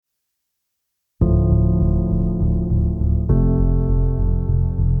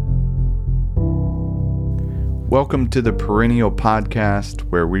Welcome to the Perennial Podcast,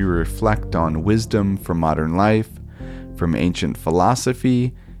 where we reflect on wisdom from modern life, from ancient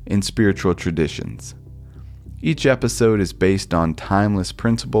philosophy, and spiritual traditions. Each episode is based on timeless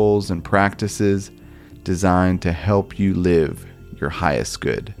principles and practices designed to help you live your highest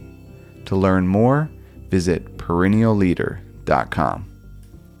good. To learn more, visit perennialleader.com.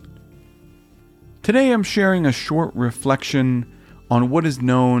 Today I'm sharing a short reflection on what is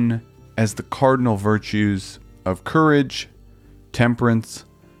known as the cardinal virtues of courage, temperance,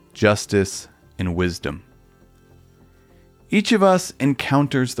 justice, and wisdom. Each of us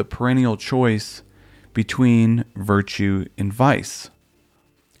encounters the perennial choice between virtue and vice.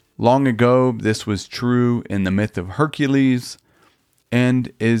 Long ago, this was true in the myth of Hercules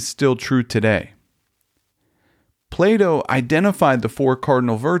and is still true today. Plato identified the four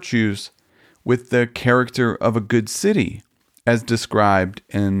cardinal virtues with the character of a good city, as described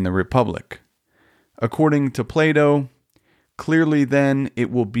in the Republic. According to Plato, clearly then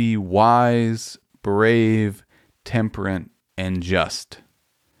it will be wise, brave, temperate, and just.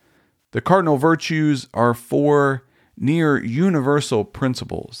 The cardinal virtues are four near universal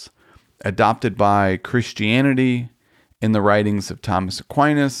principles adopted by Christianity in the writings of Thomas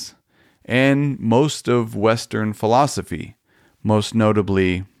Aquinas and most of Western philosophy, most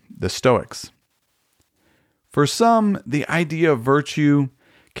notably the Stoics. For some, the idea of virtue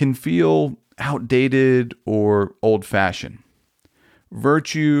can feel outdated or old-fashioned.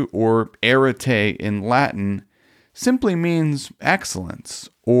 Virtue, or arete in Latin, simply means excellence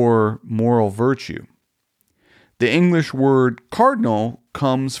or moral virtue. The English word cardinal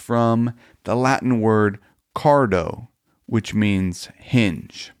comes from the Latin word cardo, which means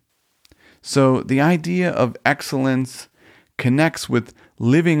hinge. So the idea of excellence connects with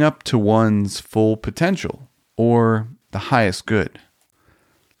living up to one's full potential, or the highest good.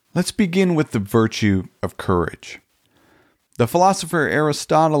 Let's begin with the virtue of courage. The philosopher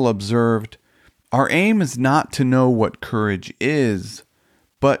Aristotle observed, "Our aim is not to know what courage is,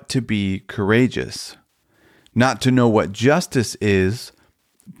 but to be courageous. Not to know what justice is,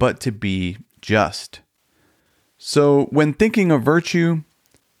 but to be just." So when thinking of virtue,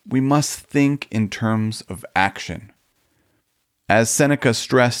 we must think in terms of action. As Seneca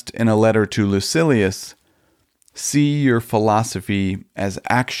stressed in a letter to Lucilius, "See your philosophy as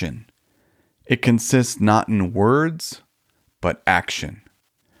action. It consists not in words, but action."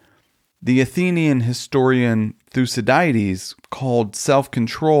 The Athenian historian Thucydides called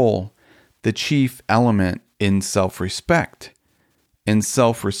self-control the chief element in self-respect, and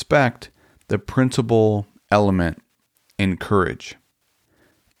self-respect the principal element in courage.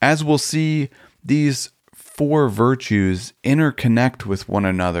 As we'll see, these four virtues interconnect with one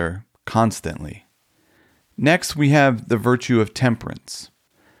another constantly. Next, we have the virtue of temperance.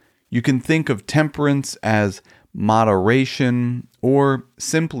 You can think of temperance as moderation or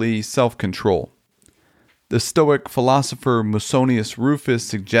simply self-control. The Stoic philosopher Musonius Rufus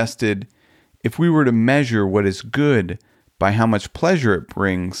suggested, if we were to measure what is good by how much pleasure it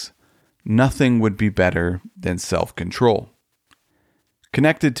brings, nothing would be better than self-control.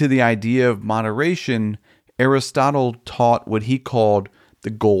 Connected to the idea of moderation, Aristotle taught what he called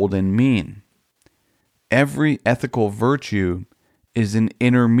the golden mean. Every ethical virtue is an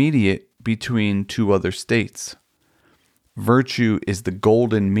intermediate between two other states. Virtue is the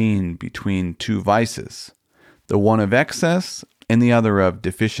golden mean between two vices, the one of excess and the other of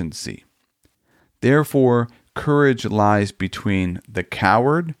deficiency. Therefore, courage lies between the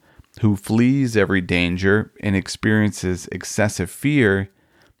coward, who flees every danger and experiences excessive fear,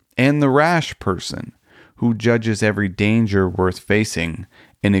 and the rash person, who judges every danger worth facing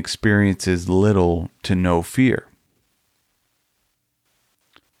and experiences little to no fear.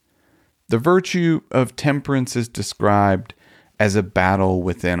 The virtue of temperance is described as a battle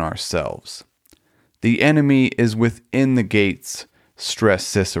within ourselves. The enemy is within the gates, stressed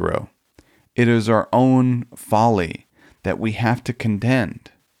Cicero. It is our own folly that we have to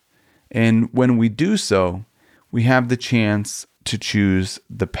contend. And when we do so, we have the chance to choose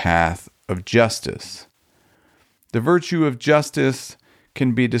the path of justice. The virtue of justice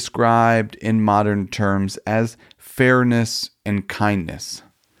can be described in modern terms as fairness and kindness.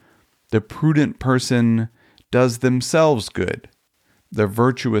 The prudent person does themselves good. The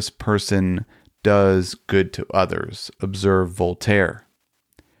virtuous person does good to others, observed Voltaire.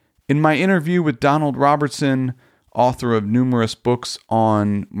 In my interview with Donald Robertson, author of numerous books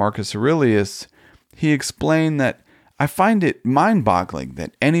on Marcus Aurelius, he explained that I find it mind-boggling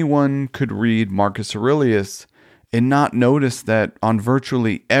that anyone could read Marcus Aurelius and not notice that on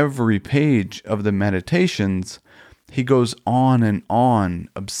virtually every page of the Meditations, he goes on and on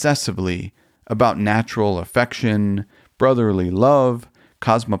obsessively about natural affection, brotherly love,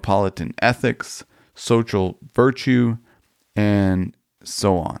 cosmopolitan ethics, social virtue, and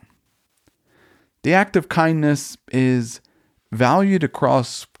so on. The act of kindness is valued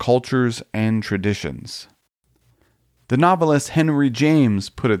across cultures and traditions. The novelist Henry James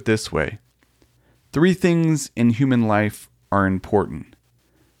put it this way: 3 things in human life are important.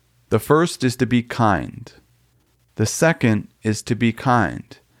 The first is to be kind. The second is to be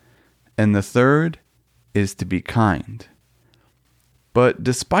kind. And the third is to be kind. But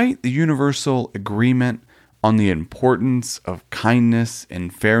despite the universal agreement on the importance of kindness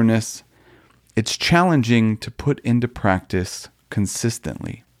and fairness, it's challenging to put into practice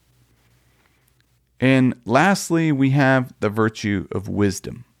consistently. And lastly, we have the virtue of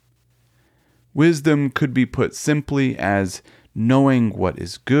wisdom. Wisdom could be put simply as knowing what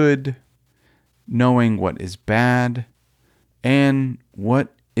is good, knowing what is bad, and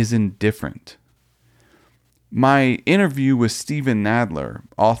what is indifferent. My interview with Stephen Nadler,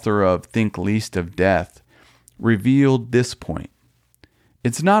 author of Think Least of Death, revealed this point.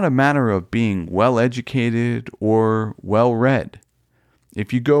 It's not a matter of being well-educated or well-read.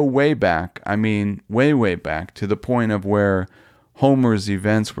 If you go way back, way back to the point of where Homer's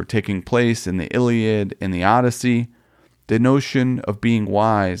events were taking place in the Iliad and the Odyssey, the notion of being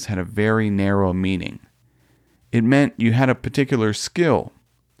wise had a very narrow meaning. It meant you had a particular skill.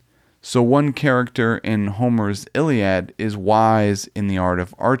 So one character in Homer's Iliad is wise in the art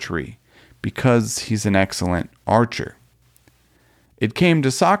of archery because he's an excellent archer. It came to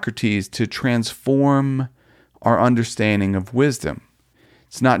Socrates to transform our understanding of wisdom.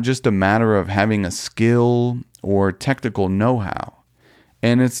 It's not just a matter of having a skill or technical know-how.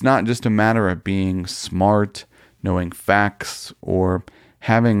 And it's not just a matter of being smart, knowing facts, or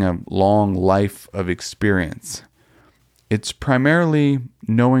having a long life of experience. It's primarily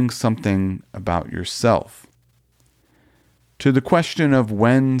knowing something about yourself. To the question of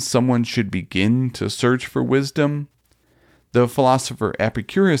when someone should begin to search for wisdom, the philosopher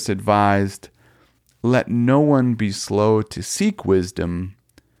Epicurus advised, "Let no one be slow to seek wisdom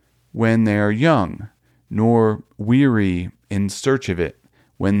when they are young, nor weary in search of it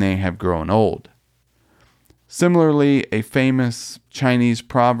when they have grown old." Similarly, a famous Chinese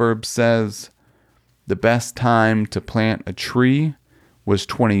proverb says, "The best time to plant a tree was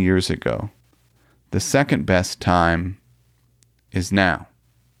 20 years ago. The second best time is now."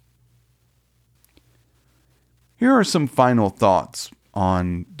 Here are some final thoughts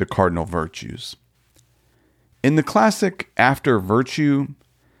on the cardinal virtues. In the classic After Virtue,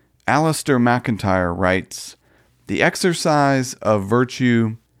 Alistair MacIntyre writes, "The exercise of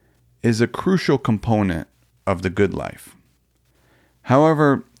virtue is a crucial component of the good life.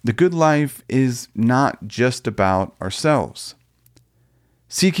 However, the good life is not just about ourselves.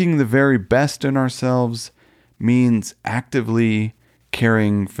 Seeking the very best in ourselves means actively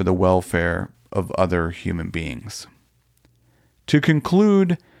caring for the welfare of other human beings." To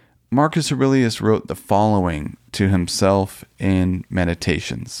conclude, Marcus Aurelius wrote the following to himself in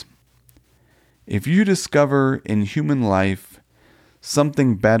Meditations. "If you discover in human life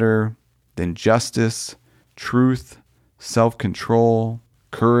something better than justice, truth, self-control,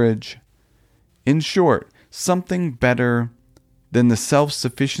 courage, in short, something better than the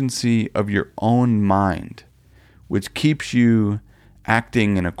self-sufficiency of your own mind, which keeps you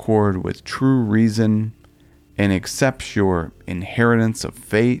acting in accord with true reason and accepts your inheritance of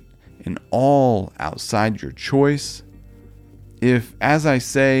fate in all outside your choice, if, as I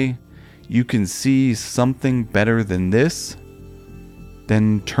say, you can see something better than this,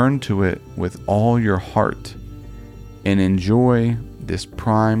 then turn to it with all your heart and enjoy this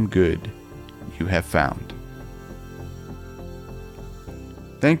prime good you have found."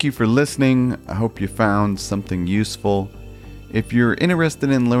 Thank you for listening. I hope you found something useful. If you're interested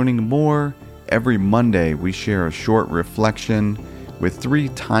in learning more, every Monday we share a short reflection with 3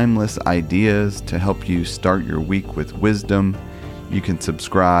 timeless ideas to help you start your week with wisdom. You can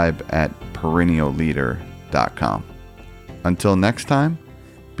subscribe at perennialleader.com. Until next time,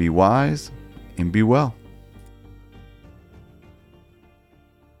 be wise and be well.